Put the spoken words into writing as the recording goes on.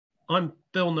I'm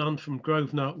Bill Nunn from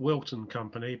Grosvenor Wilton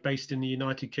Company, based in the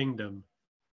United Kingdom.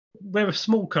 We're a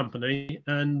small company,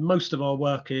 and most of our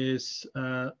work is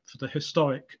for the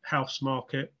historic house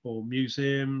market or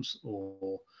museums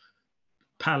or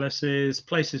palaces,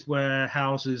 places where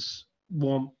houses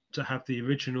want to have the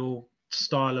original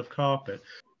style of carpet.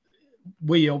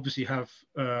 We obviously have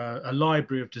a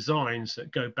library of designs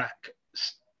that go back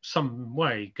some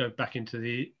way, go back into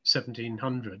the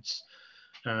 1700s.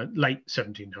 Late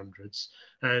 1700s,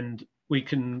 and we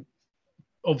can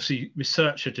obviously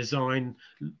research a design.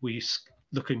 We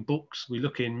look in books, we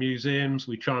look in museums,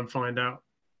 we try and find out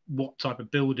what type of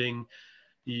building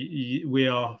we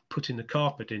are putting the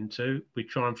carpet into. We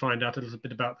try and find out a little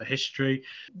bit about the history.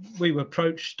 We were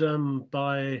approached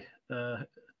by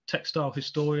textile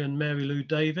historian Mary Lou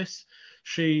Davis.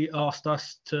 She asked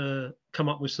us to come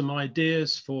up with some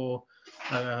ideas for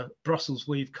Brussels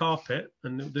weave carpet,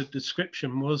 and the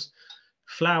description was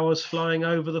flowers flying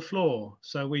over the floor.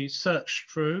 So we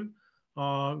searched through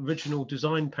our original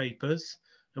design papers,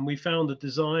 and we found a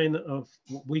design of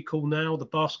what we call now the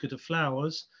basket of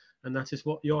flowers, and that is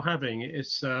what you're having.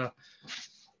 It's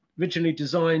originally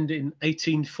designed in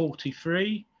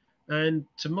 1843, and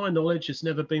to my knowledge has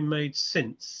never been made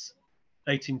since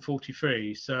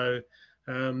 1843. So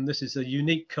this is a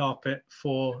unique carpet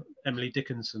for Emily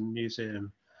Dickinson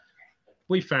Museum.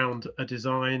 We found a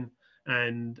design,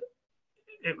 and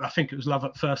I think it was love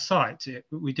at first sight.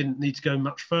 We didn't need to go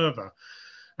much further.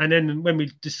 And then when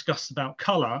we discussed about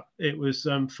colour, it was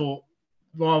thought,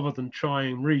 rather than try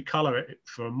and recolor it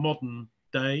for a modern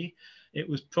day, it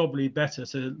was probably better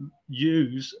to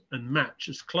use and match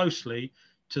as closely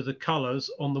to the colours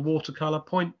on the watercolour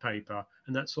point paper.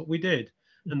 And that's what we did.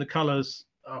 And the colours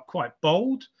are quite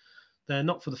bold. They're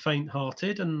not for the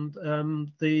faint-hearted, and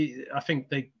I think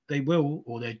they will,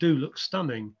 or they do, look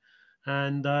stunning.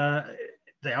 And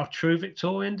they are true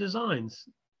Victorian designs.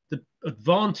 The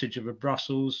advantage of a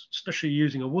Brussels, especially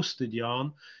using a worsted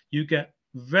yarn, you get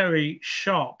very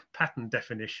sharp pattern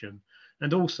definition,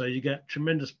 and also you get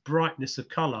tremendous brightness of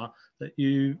colour that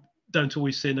you don't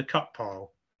always see in a cut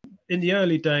pile. In the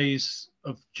early days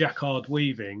of jacquard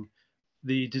weaving,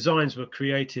 the designs were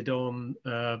created on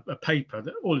a paper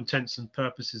that, all intents and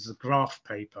purposes, is a graph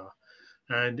paper,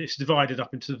 and it's divided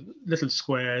up into little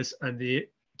squares, and the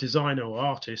designer or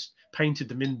artist painted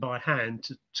them in by hand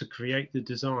to create the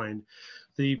design.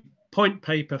 The point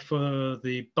paper for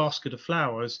the basket of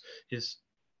flowers is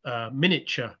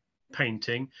miniature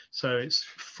painting, so it's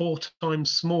 4 times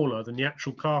smaller than the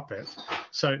actual carpet,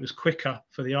 so it was quicker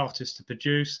for the artist to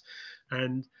produce.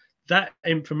 And that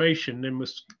information then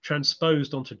was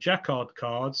transposed onto jacquard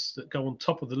cards that go on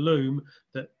top of the loom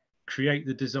that create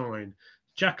the design.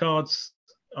 Jacquards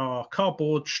are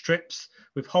cardboard strips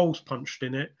with holes punched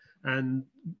in it, and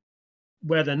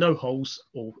where there are no holes,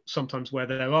 or sometimes where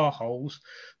there are holes,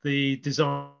 the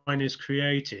design is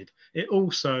created. It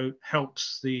also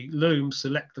helps the loom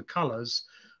select the colours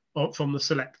from the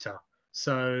selector.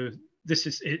 So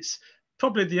it's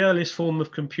probably the earliest form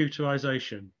of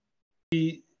computerization.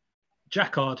 The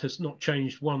jacquard has not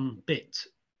changed one bit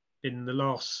in the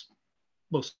last,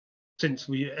 well, since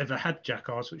we ever had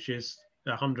jacquards, which is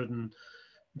 100 and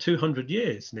 200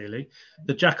 years nearly.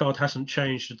 The jacquard hasn't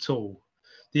changed at all.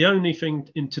 The only thing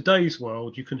in today's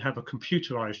world, you can have a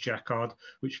computerized jacquard,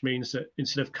 which means that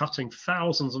instead of cutting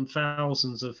thousands and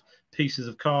thousands of pieces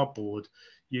of cardboard,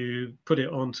 you put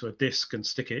it onto a disc and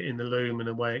stick it in the loom, and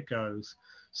away it goes.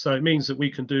 So it means that we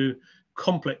can do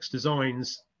complex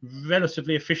designs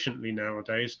relatively efficiently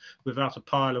nowadays without a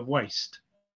pile of waste.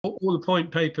 All the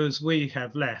point papers we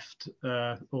have left,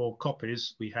 or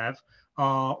copies we have,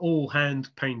 are all hand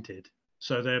painted.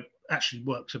 So they're actually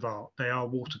works of art. They are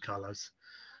watercolors.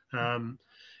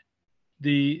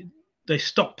 They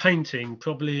stopped painting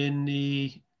probably in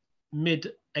the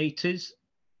mid 80s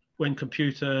when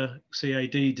computer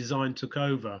CAD design took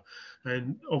over.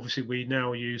 And obviously we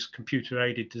now use computer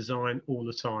aided design all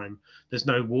the time. There's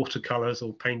no watercolors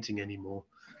or painting anymore,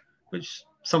 which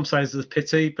some say is a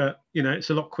pity, but it's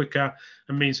a lot quicker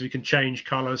and means we can change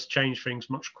colors, change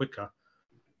things much quicker,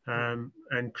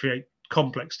 and create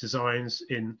complex designs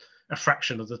in a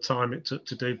fraction of the time it took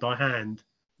to do by hand.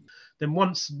 Then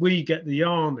once we get the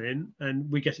yarn in and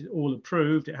we get it all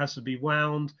approved, it has to be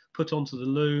wound, put onto the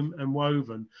loom and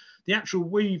woven. The actual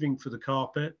weaving for the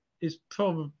carpet is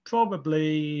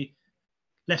probably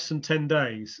less than 10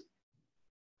 days.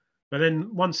 But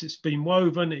then once it's been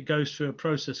woven, it goes through a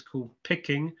process called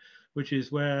picking, which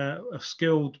is where a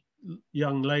skilled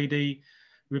young lady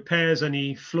repairs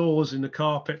any flaws in the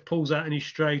carpet, pulls out any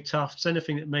stray tufts,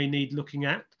 anything that may need looking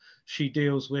at, she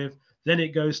deals with. Then it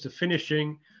goes to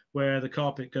finishing, where the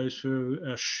carpet goes through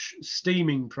a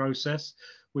steaming process,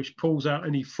 which pulls out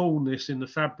any fullness in the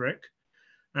fabric.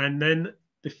 And then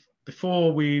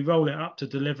before we roll it up to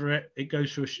deliver it, it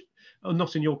goes through,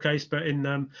 not in your case, but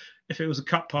in if it was a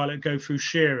cut pile, it'd go through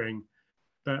shearing.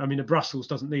 But I mean, a Brussels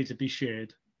doesn't need to be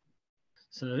sheared.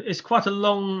 So it's quite a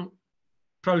long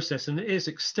process, and it is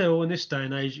still in this day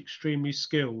and age extremely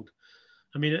skilled.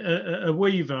 I mean, a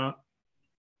weaver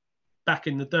back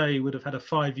in the day would have had a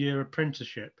 5-year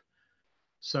apprenticeship.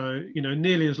 So, you know,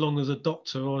 nearly as long as a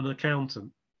doctor or an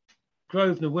accountant.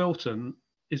 Grosvenor Wilton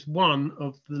is one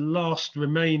of the last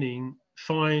remaining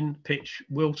fine pitch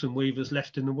Wilton weavers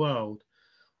left in the world.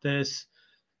 There's,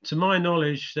 to my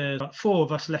knowledge, there's like 4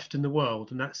 of us left in the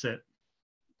world, and that's it.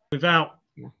 Without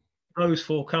those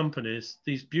 4 companies,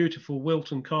 these beautiful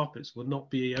Wilton carpets would not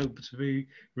be able to be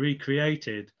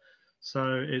recreated.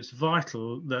 So it's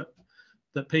vital that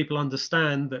people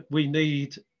understand that we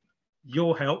need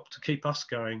your help to keep us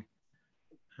going,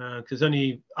 because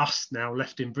only us now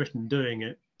left in Britain doing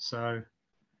it. So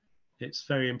it's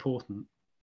very important.